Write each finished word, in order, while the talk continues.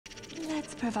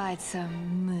provide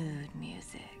some mood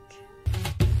music.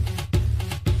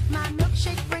 My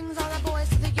milkshake brings all the boys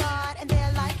to the yard, and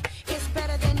they're like, it's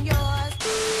better than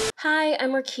yours. Hi,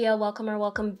 I'm Rukiya.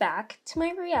 Welcome back to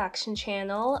my reaction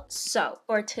channel. So,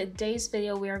 for today's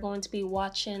video, we are going to be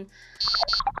watching...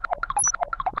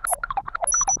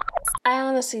 I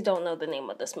honestly don't know the name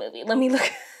of this movie. Let me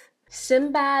look.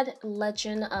 Sinbad,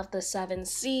 Legend of the Seven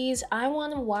Seas. I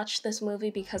want to watch this movie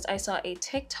because I saw a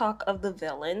TikTok of the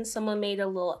villain. Someone made a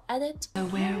little edit. So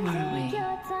where were we?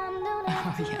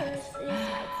 Oh yes.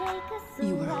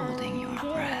 You were holding your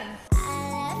breath.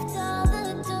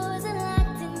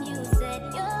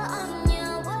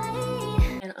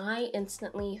 And I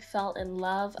instantly fell in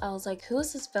love. I was like, who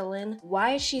is this villain?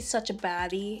 Why is she such a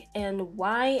baddie? And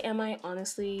why am I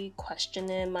honestly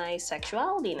questioning my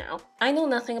sexuality now? I know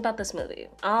nothing about this movie.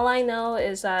 All I know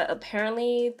is that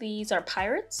apparently these are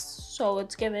pirates. So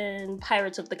it's given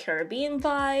Pirates of the Caribbean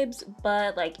vibes,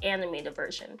 but like animated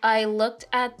version. I looked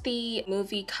at the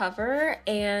movie cover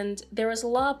and there was a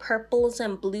lot of purples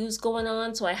and blues going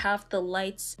on. So I have the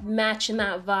lights matching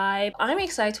that vibe. I'm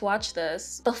excited to watch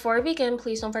this. Before we begin,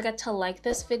 please don't forget to like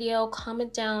this video,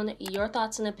 comment down your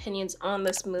thoughts and opinions on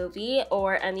this movie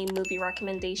or any movie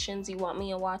recommendations you want me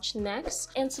to watch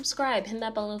next, and subscribe, hit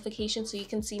that bell notification so you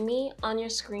can see me on your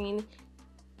screen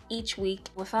each week.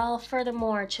 Without further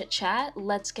more chit chat,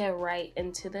 let's get right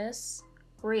into this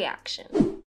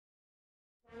reaction.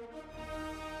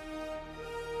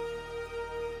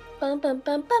 Bum bum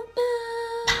bum bum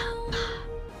bum.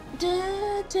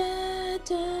 Da, da,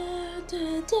 da,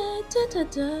 da, da, da, da,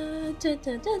 da,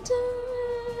 da, da, da.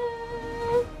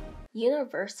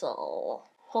 Universal.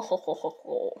 Ho ho ho ho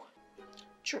ho.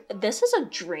 This is a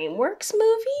DreamWorks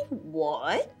movie?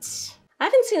 What? I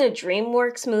haven't seen a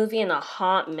DreamWorks movie in a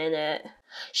hot minute.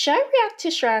 Should I react to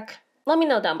Shrek? Let me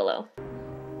know down below.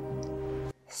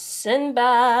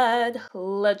 Sinbad,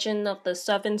 Legend of the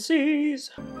Seven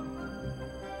Seas.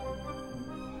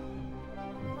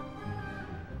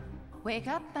 Wake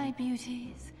up, my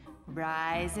beauties.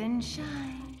 Rise and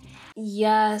shine.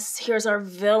 Yes, here's our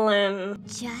villain.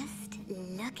 Just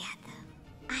look at them.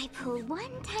 I pull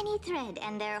one tiny thread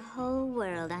and their whole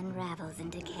world unravels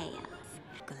into chaos.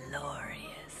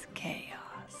 Glorious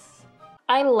chaos.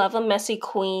 I love a messy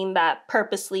queen that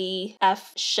purposely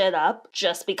F shit up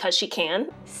just because she can.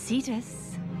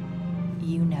 Cetus,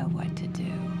 you know what to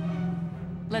do.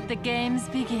 Let the games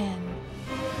begin.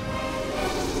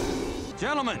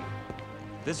 Gentlemen,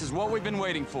 this is what we've been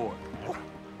waiting for.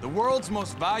 The world's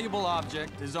most valuable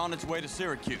object is on its way to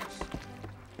Syracuse.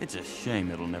 It's a shame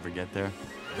it'll never get there.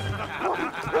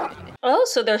 Oh,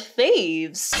 so they're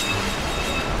thieves.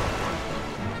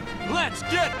 Let's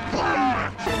get...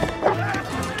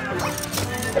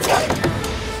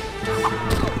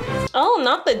 Oh,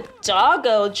 not the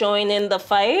doggo joining the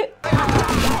fight.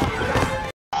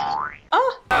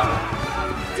 Oh.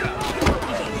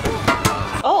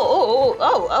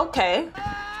 Oh, okay.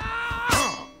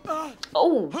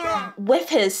 Oh, with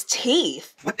his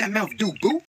teeth. What that mouth do,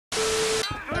 boo?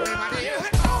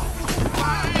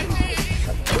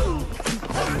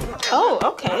 Oh,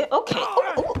 okay. Oh.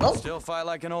 Still fight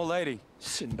like an old lady.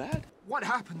 Sinbad? What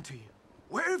happened to you?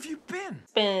 Where have you been?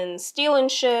 Been stealing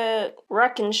shit,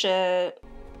 wrecking shit.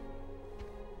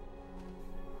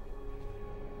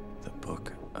 The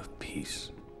Book of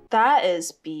Peace. That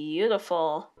is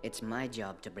beautiful. It's my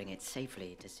job to bring it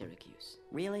safely to Syracuse.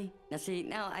 Really? Now see,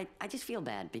 now I just feel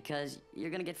bad because you're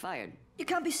gonna get fired. You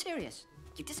can't be serious.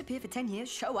 You disappear for 10 years,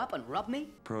 show up and rob me?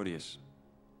 Proteus,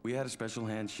 we had a special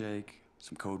handshake,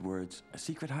 some code words, a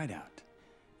secret hideout.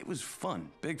 It was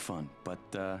fun, big fun, but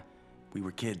we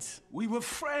were kids. We were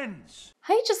friends.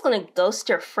 How you just gonna ghost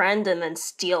your friend and then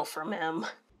steal from him?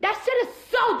 That shit is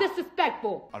so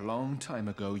disrespectful! A long time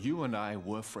ago, you and I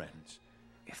were friends.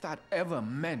 If that ever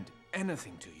meant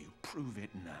anything to you, prove it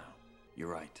now. You're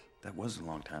right. That was a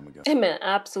long time ago. It meant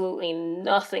absolutely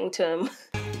nothing to him.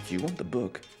 If you want the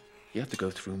book, you have to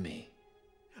go through me.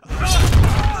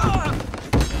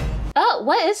 Oh,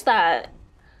 what is that?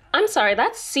 I'm sorry,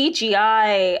 that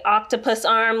CGI octopus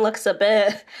arm looks a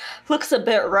bit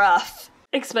rough.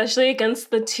 Especially against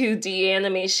the 2D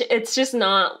animation. It's just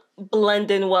not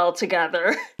blending well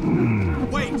together.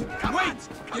 Wait!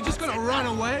 You're just gonna run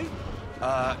away?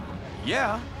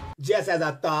 Yeah. Just as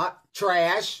I thought,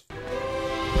 trash.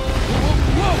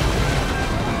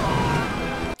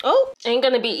 Oh, ain't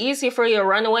gonna be easy for you to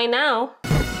run away now.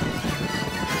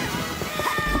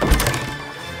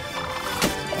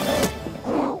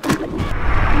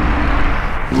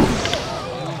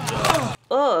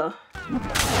 Ugh.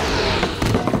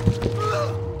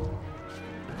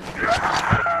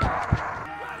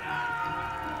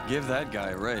 give that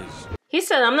guy a raise. He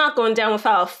said, I'm not going down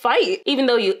without a fight. Even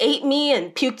though you ate me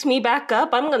and puked me back up,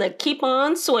 I'm gonna keep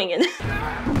on swinging.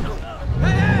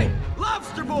 Hey!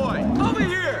 Lobster boy! Over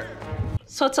here!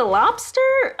 So it's a lobster?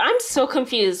 I'm so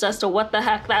confused as to what the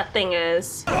heck that thing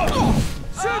is.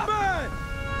 Sinbad!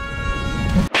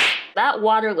 That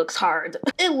water looks hard.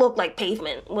 It looked like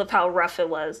pavement with how rough it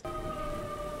was.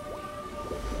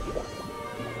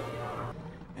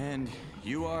 And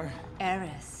you are?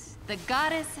 Eris, the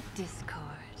goddess of discord.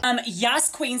 Yas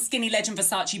Queen, Skinny Legend,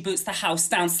 Versace boots the house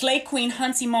down. Slay Queen,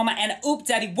 Hunty Mama, and Oop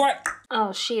Daddy work.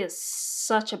 Oh, she is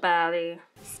such a baddie.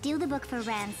 Steal the book for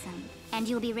ransom, and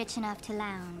you'll be rich enough to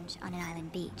lounge on an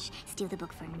island beach. Steal the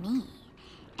book for me,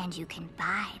 and you can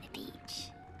buy the beach,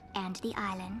 and the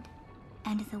island,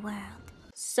 and the world.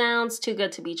 Sounds too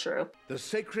good to be true. The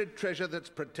sacred treasure that's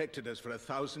protected us for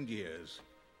 1,000 years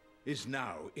is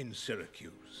now in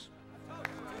Syracuse.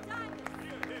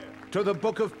 To the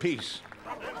Book of Peace.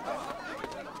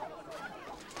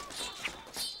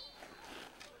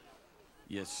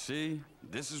 You see,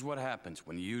 this is what happens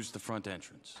when you use the front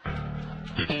entrance.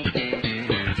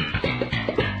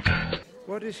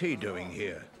 What is he doing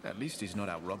here? At least he's not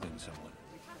out robbing someone.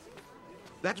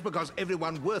 That's because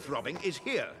everyone worth robbing is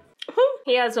here.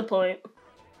 He has a point.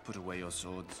 Put away your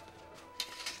swords.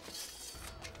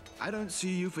 I don't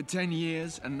see you for 10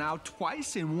 years, and now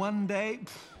twice in one day?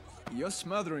 You're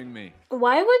smothering me.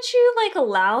 Why would you, like,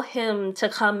 allow him to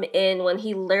come in when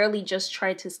he literally just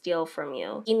tried to steal from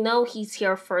you? You know he's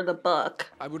here for the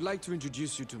book. I would like to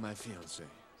introduce you to my fiancée.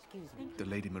 The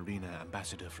Lady Marina,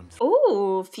 ambassador from...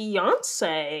 Ooh,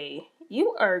 fiance.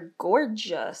 You are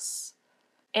gorgeous.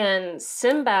 And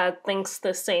Sinbad thinks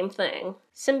the same thing.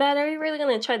 Sinbad, are you really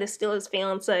gonna try to steal his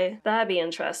fiance? That'd be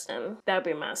interesting. That'd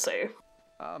be messy.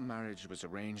 Our marriage was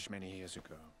arranged many years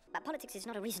ago. But politics is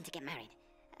not a reason to get married.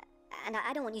 And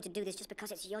I don't want you to do this just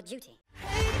because it's your duty.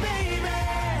 Hey baby,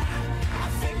 I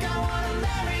think I wanna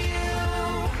marry you.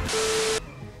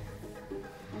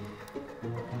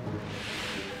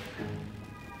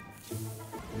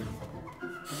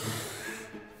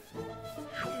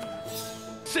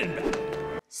 Sinbad.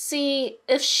 See,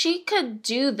 if she could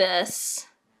do this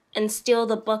and steal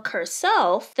the book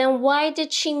herself, then why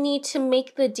did she need to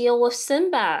make the deal with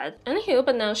Sinbad? Anywho,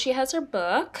 but now she has her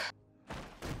book.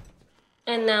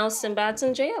 And now Sinbad's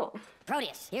in jail.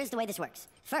 Proteus, here's the way this works.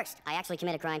 First, I actually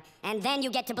commit a crime, and then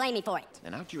you get to blame me for it.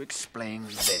 And how do you explain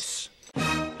this?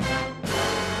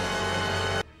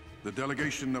 The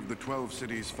delegation of the 12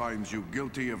 cities finds you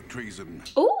guilty of treason.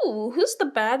 Ooh, who's the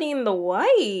baddie in the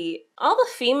white? All the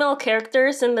female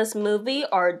characters in this movie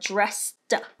are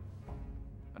dressed up.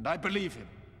 And I believe him.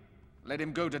 Let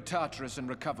him go to Tartarus and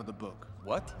recover the book.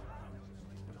 What?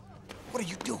 What are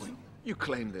you doing? You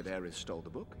claim that Eris stole the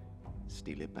book.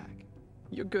 Steal it back.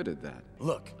 You're good at that.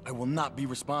 Look, I will not be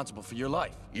responsible for your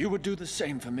life. You would do the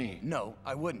same for me. No,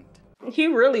 I wouldn't. He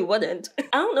really wouldn't. I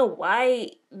don't know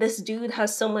why this dude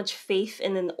has so much faith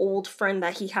in an old friend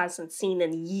that he hasn't seen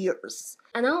in years.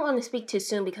 And I don't want to speak too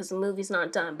soon because the movie's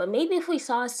not done, but maybe if we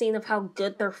saw a scene of how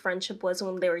good their friendship was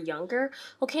when they were younger,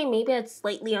 okay, maybe I'd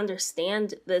slightly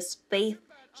understand this faith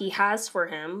he has for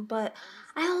him, but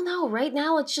I don't know, right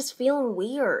now it's just feeling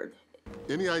weird.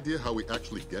 Any idea how we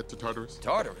actually get to Tartarus?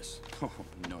 Tartarus? Oh,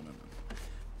 no.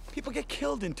 People get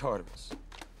killed in Tartarus.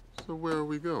 So where are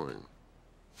we going?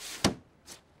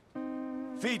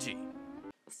 Fiji.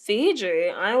 Fiji?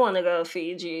 I want to go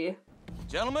Fiji.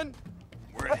 Gentlemen,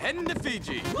 we're heading to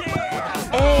Fiji.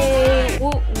 Yeah! Hey!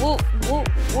 Whoop, whoop, whoop,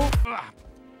 whoop.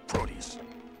 Proteus.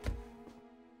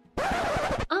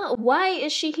 Why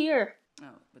is she here? Oh,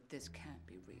 but this can't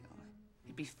be real.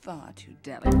 It'd be far too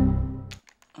delicate.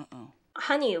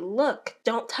 Honey, look,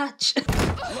 don't touch.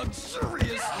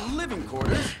 Luxurious living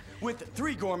quarters with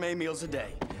 3 gourmet meals a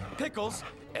day. Pickles,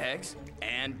 eggs,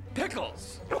 and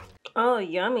pickles. Oh,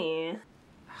 yummy.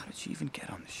 How did she even get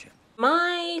on the ship?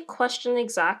 My question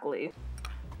exactly.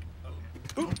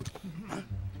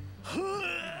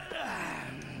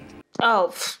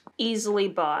 Oh, easily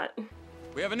bought.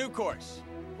 We have a new course.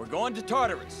 We're going to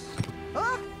Tartarus.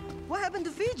 Huh? What happened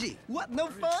to Fiji? What, no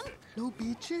fun? No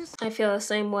beaches? I feel the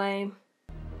same way.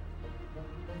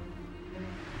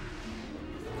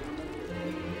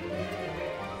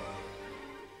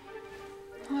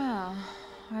 Well,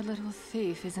 our little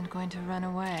thief isn't going to run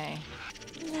away.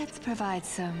 Let's provide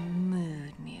some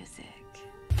mood music.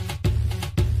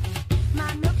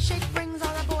 My milkshake brings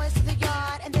all the boys to the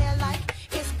yard, and they're like,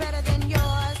 it's better than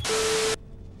yours.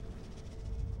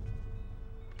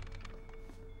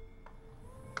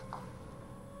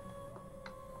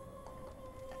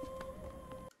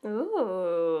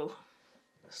 Ooh,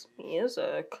 this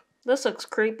music. This looks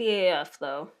creepy AF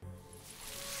though.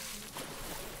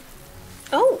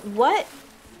 Oh, what?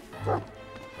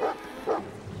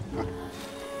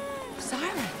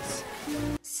 Sirens.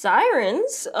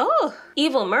 Sirens? Oh,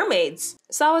 evil mermaids.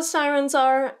 Is that what sirens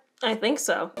are? I think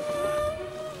so.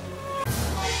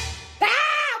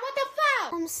 Ah! What the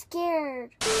fuck? I'm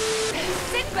scared.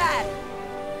 Sinbad!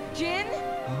 Jin?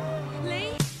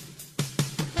 Lee?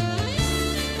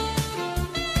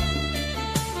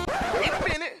 Wait a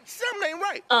minute, something ain't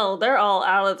right. Oh, they're all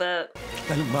out of it.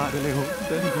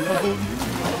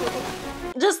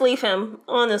 Just leave him,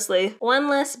 honestly. One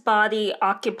less body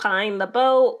occupying the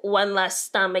boat, one less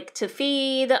stomach to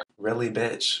feed. Really,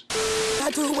 bitch?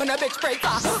 I do when a bitch breaks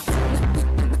off.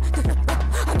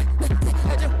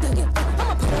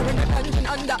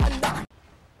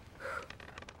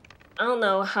 I don't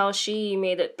know how she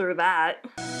made it through that.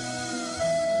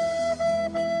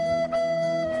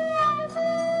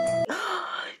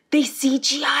 They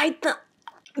CGI'd the...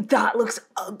 That looks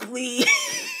ugly.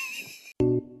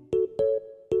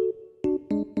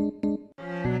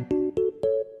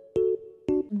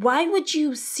 Why would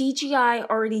you CGI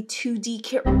already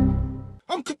 2D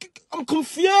I'm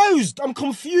confused. I'm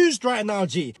confused right now,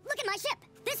 G. Look at my ship.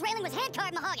 This railing was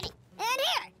hand-carved mahogany. And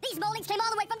here, these moldings came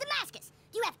all the way from Damascus.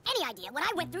 Do you have any idea what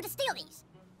I went through to steal these?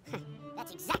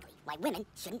 That's exactly why women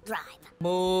shouldn't drive.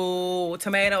 Boo.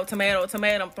 Tomato, tomato,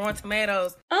 tomato. I'm throwing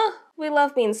tomatoes. Oh, we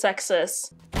love being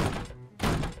sexist.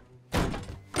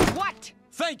 What?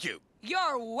 Thank you.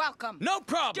 You're welcome. No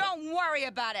problem. Don't worry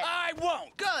about it. I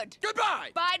won't. Good.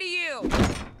 Goodbye. Bye to you.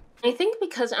 I think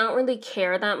because I don't really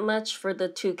care that much for the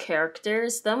two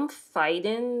characters, them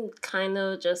fighting kind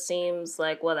of just seems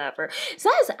like whatever. Is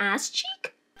that his ass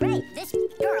cheek? Great, this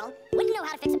girl wouldn't know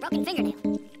how to fix a broken fingernail.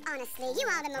 Honestly, you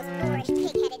are the most boorish,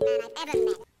 pig-headed man I've ever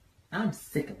met. I'm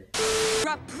sick of it.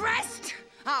 Repressed?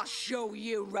 I'll show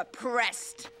you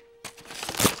repressed.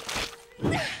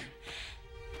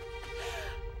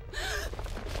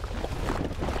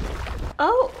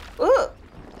 Oh,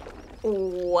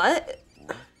 what?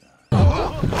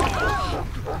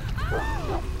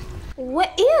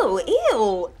 What? Ew,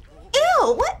 ew,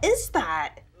 ew, what is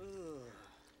that?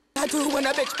 I do when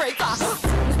a bitch breaks off.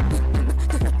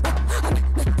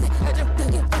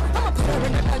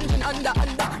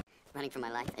 Running for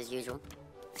my life, as usual.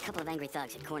 A couple of angry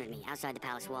thugs had cornered me outside the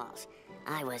palace walls.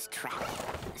 I was trapped.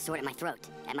 A sword at my throat,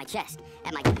 at my chest,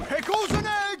 at my... Pickles and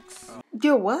eggs!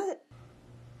 You're what?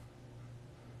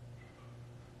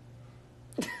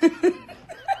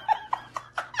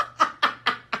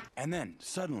 And then,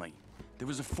 suddenly, there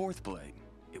was a fourth blade.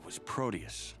 It was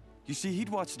Proteus. You see, he'd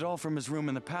watched it all from his room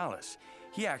in the palace.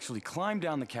 He actually climbed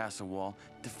down the castle wall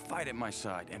to fight at my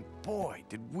side, and boy,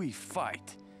 did we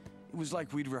fight. It was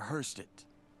like we'd rehearsed it.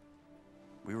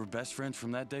 We were best friends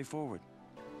from that day forward.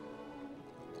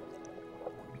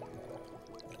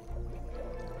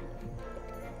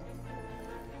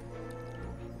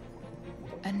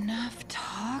 Enough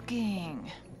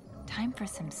talking. Time for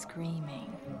some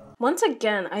screaming. Once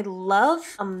again, I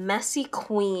love a messy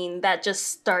queen that just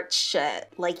starts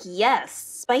shit. Like, yes,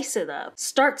 spice it up.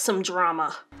 Start some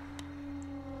drama.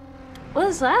 What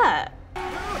is that?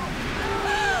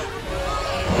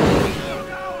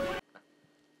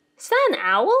 Is that an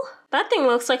owl? That thing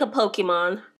looks like a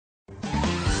Pokemon.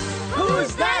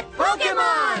 Who's that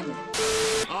Pokemon?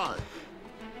 Hi.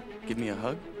 Give me a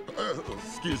hug?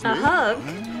 Excuse me. A hug?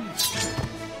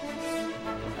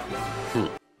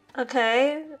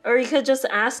 Okay, or you could just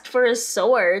ask for his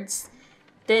swords.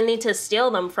 Didn't need to steal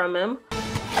them from him.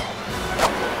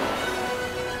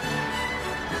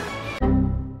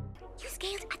 You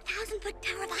scaled 1,000-foot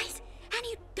tower of ice, and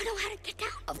you don't know how to get down?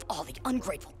 Of all the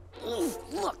ungrateful.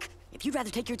 Look, if you'd rather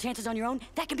take your chances on your own,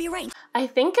 that can be arranged. I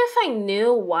think if I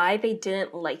knew why they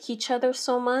didn't like each other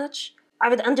so much, I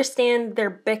would understand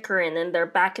their bickering and their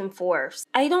back and forths.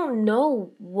 I don't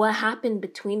know what happened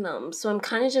between them, so I'm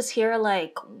kind of just here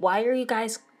like, why are you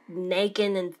guys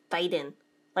nagging and fighting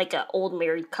like an old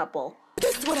married couple?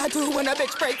 This is what I do when a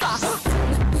bitch breaks off.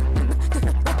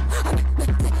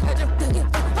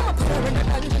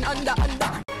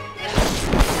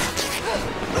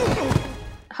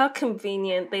 How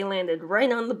convenient they landed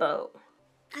right on the boat.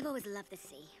 I've always loved the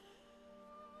sea.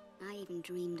 I even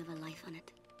dreamed of a life on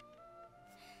it.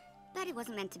 But it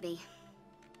wasn't meant to be.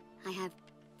 I have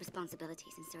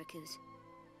responsibilities in Syracuse.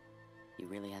 You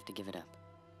really have to give it up.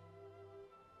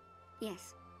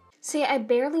 Yes. See, I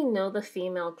barely know the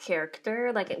female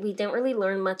character. Like, we didn't really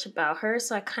learn much about her,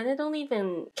 so I kind of don't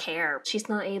even care. She's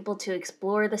not able to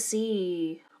explore the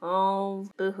sea Oh,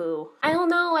 boo-hoo. I don't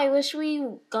know, I wish we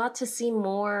got to see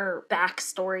more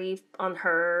backstory on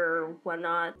her or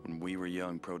whatnot. When we were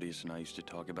young, Proteus and I used to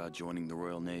talk about joining the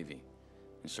Royal Navy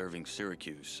and serving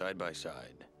Syracuse side by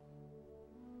side.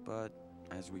 But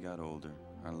as we got older,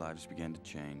 our lives began to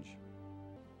change.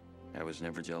 I was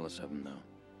never jealous of him, though.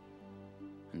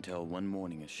 Until one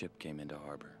morning a ship came into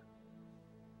harbor.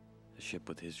 A ship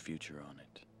with his future on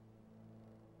it.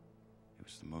 It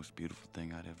was the most beautiful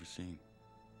thing I'd ever seen.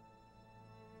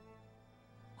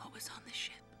 What was on the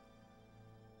ship?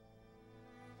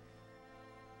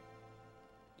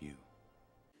 You.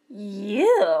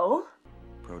 You?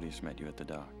 Proteus met you at the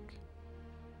dock.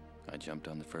 I jumped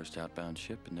on the first outbound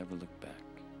ship and never looked back.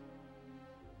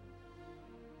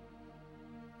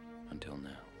 Until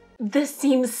now. This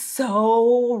seems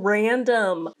so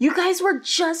random. You guys were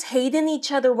just hating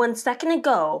each other 1 second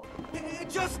ago. It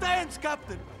just stands,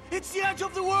 Captain. It's the edge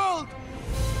of the world.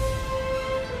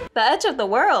 The edge of the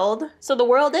world? So the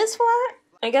world is flat?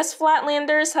 I guess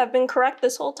Flatlanders have been correct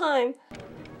this whole time.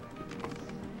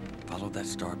 Follow that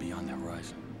star beyond the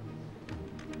horizon.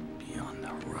 Beyond the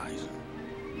horizon.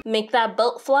 Make that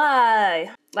boat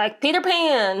fly. Like Peter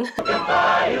Pan. You can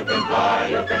fly, you can fly,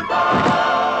 you can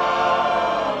fly.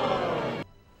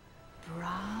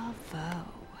 Bravo.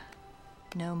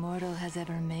 No mortal has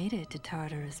ever made it to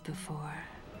Tartarus before.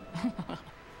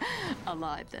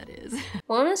 Alive, that is.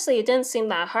 Well, honestly, it didn't seem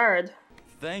that hard.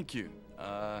 Thank you.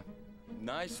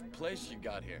 Nice place you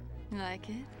got here. Like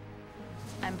it?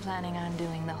 I'm planning on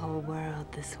doing the whole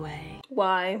world this way.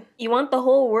 Why? You want the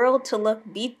whole world to look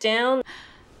beat down?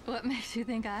 What makes you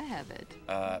think I have it?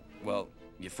 Well,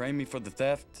 you framed me for the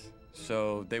theft,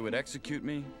 so they would execute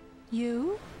me?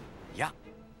 You? Yeah.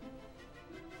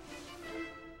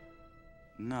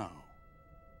 No.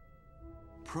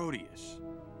 Proteus.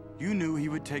 You knew he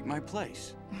would take my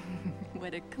place.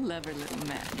 What a clever little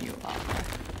man you are.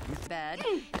 Bad.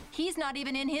 He's not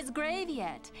even in his grave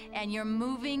yet, and you're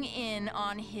moving in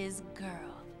on his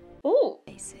girl. Ooh.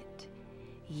 Face it,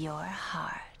 your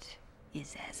heart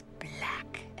is as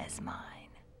black as mine.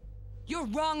 You're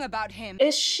wrong about him.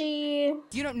 Is she?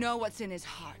 You don't know what's in his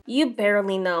heart. You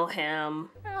barely know him.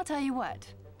 I'll tell you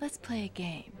what, let's play a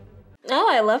game. Oh,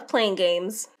 I love playing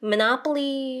games.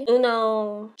 Monopoly,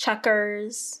 Uno,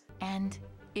 checkers. And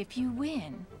if you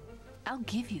win, I'll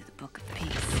give you the Book of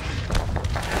Peace.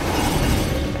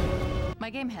 My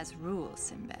game has rules,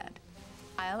 Sinbad.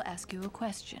 I'll ask you a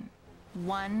question.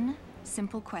 One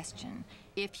simple question.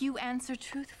 If you answer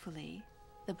truthfully,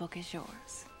 the book is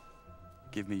yours.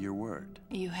 Give me your word.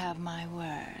 You have my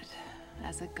word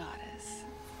as a goddess.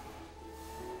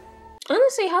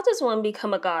 Honestly, how does one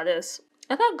become a goddess?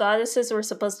 I thought goddesses were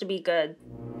supposed to be good.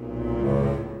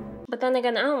 But then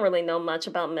again, I don't really know much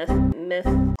about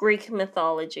Greek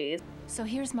mythology. So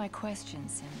here's my question,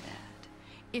 Sinbad.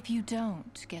 If you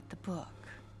don't get the book,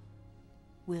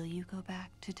 will you go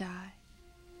back to die?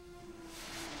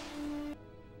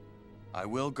 I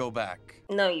will go back.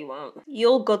 No, you won't.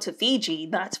 You'll go to Fiji,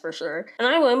 that's for sure. And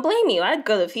I wouldn't blame you. I'd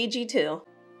go to Fiji too.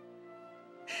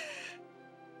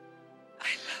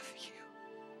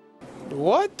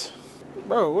 What?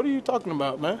 Bro, what are you talking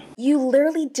about, man? You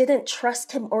literally didn't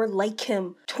trust him or like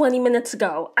him 20 minutes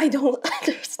ago. I don't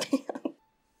understand.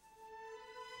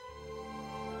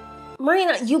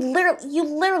 Marina, you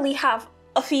literally have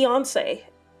a fiance.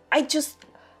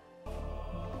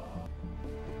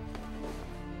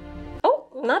 Oh,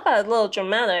 not that little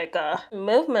dramatic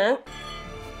movement.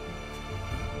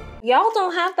 Y'all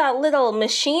don't have that little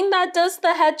machine that does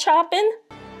the head chopping?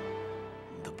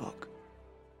 The book.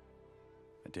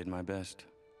 I did my best.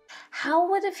 How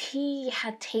would if he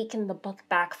had taken the book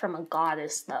back from a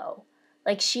goddess, though?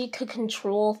 Like, she could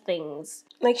control things.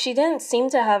 Like, she didn't seem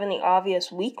to have any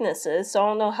obvious weaknesses, so I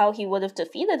don't know how he would have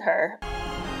defeated her.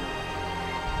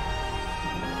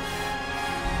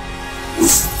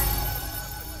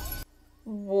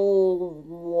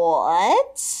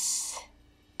 What?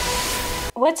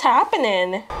 What's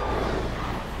happening?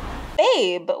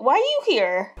 Babe, why are you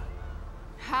here?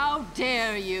 How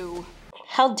dare you?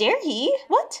 How dare he?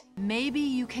 What? Maybe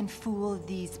you can fool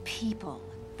these people,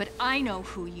 but I know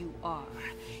who you are.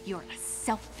 You're a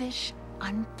selfish,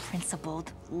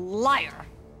 unprincipled liar.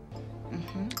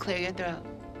 Clear your throat.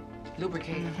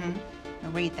 Lubricate. Now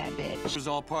read that bitch. This was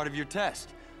all part of your test.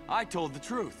 I told the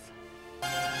truth.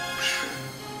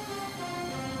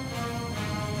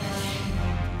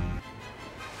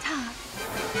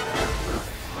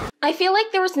 I feel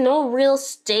like there was no real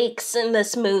stakes in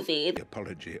this movie. The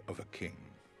apology of a king.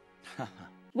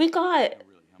 We got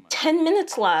 10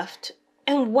 minutes left,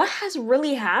 and what has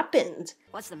really happened?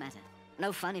 What's the matter?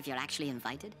 No fun if you're actually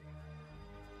invited?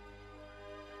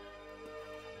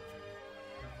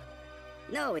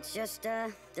 No, it's just,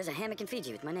 there's a hammock in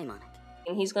Fiji with my name on it.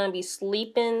 And he's gonna be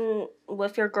sleeping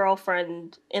with your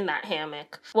girlfriend in that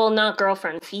hammock. Well, not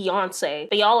girlfriend, fiance.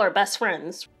 But y'all are best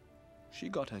friends. She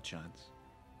got her chance.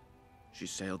 She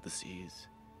sailed the seas.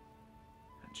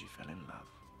 And she fell in love.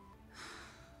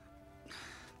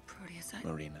 Proteus,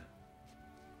 Marina,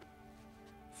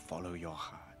 follow your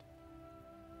heart.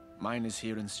 Mine is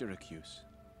here in Syracuse.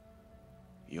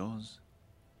 Yours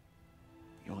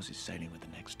is sailing with the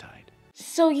next tide.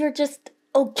 So you're just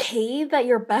okay that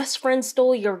your best friend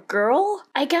stole your girl?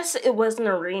 I guess it was an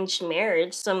arranged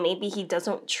marriage, so maybe he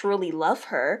doesn't truly love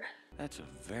her. That's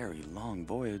a very long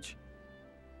voyage.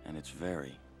 And it's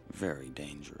very, very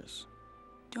dangerous.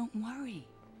 Don't worry.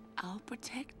 I'll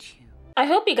protect you. I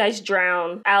hope you guys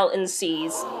drown out in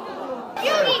seas.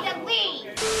 You need to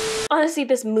leave! Honestly,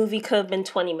 this movie could have been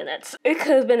 20 minutes. It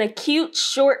could have been a cute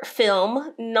short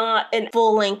film, not a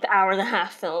full-length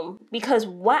hour-and-a-half film. Because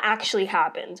what actually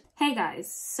happened? Hey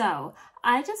guys, so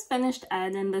I just finished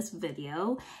editing this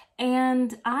video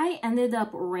and I ended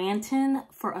up ranting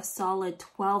for a solid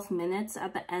 12 minutes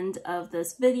at the end of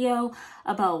this video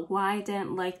about why I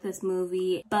didn't like this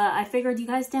movie, but I figured you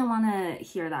guys didn't want to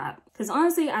hear that. Because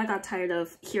honestly, I got tired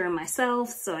of hearing myself,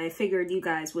 so I figured you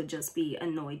guys would just be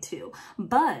annoyed too.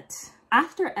 But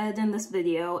after editing this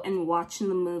video and watching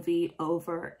the movie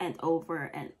over and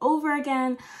over and over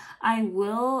again, I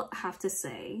will have to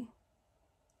say,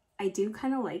 I do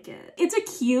kind of like it. It's a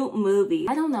cute movie.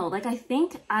 I don't know, like I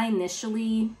think I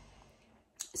initially,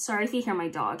 sorry if you hear my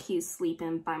dog, he's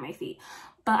sleeping by my feet.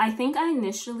 But I think I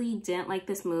initially didn't like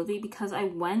this movie because I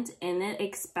went in it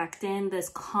expecting this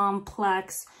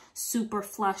complex, super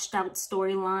fleshed out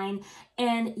storyline.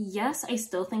 And yes, I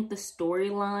still think the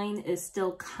storyline is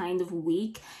still kind of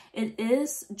weak. It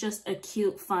is just a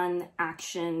cute, fun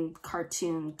action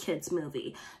cartoon kids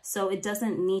movie. So it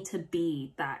doesn't need to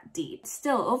be that deep.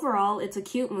 Still, overall, it's a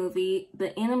cute movie.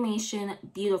 The animation,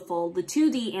 beautiful. The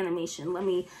 2D animation, let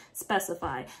me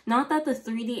specify. Not that the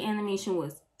 3D animation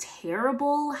was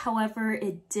terrible, however,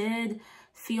 it did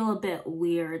feel a bit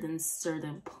weird in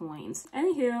certain points.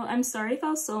 Anywho, I'm sorry if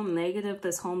I was so negative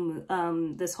this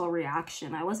whole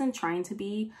reaction. I wasn't trying to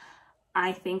be.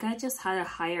 I think I just had a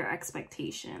higher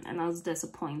expectation and I was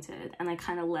disappointed and I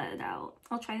kind of let it out.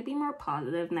 I'll try to be more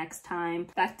positive next time.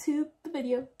 Back to the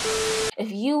video.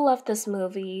 If you love this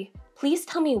movie, please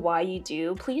tell me why you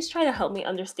do. Please try to help me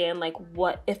understand like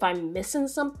what, if I'm missing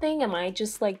something, am I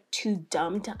just like too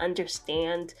dumb to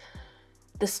understand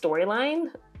the storyline?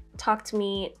 Talk to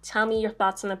me, tell me your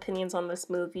thoughts and opinions on this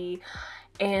movie.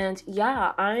 And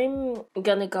yeah, I'm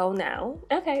gonna go now.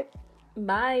 Okay,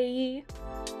 bye.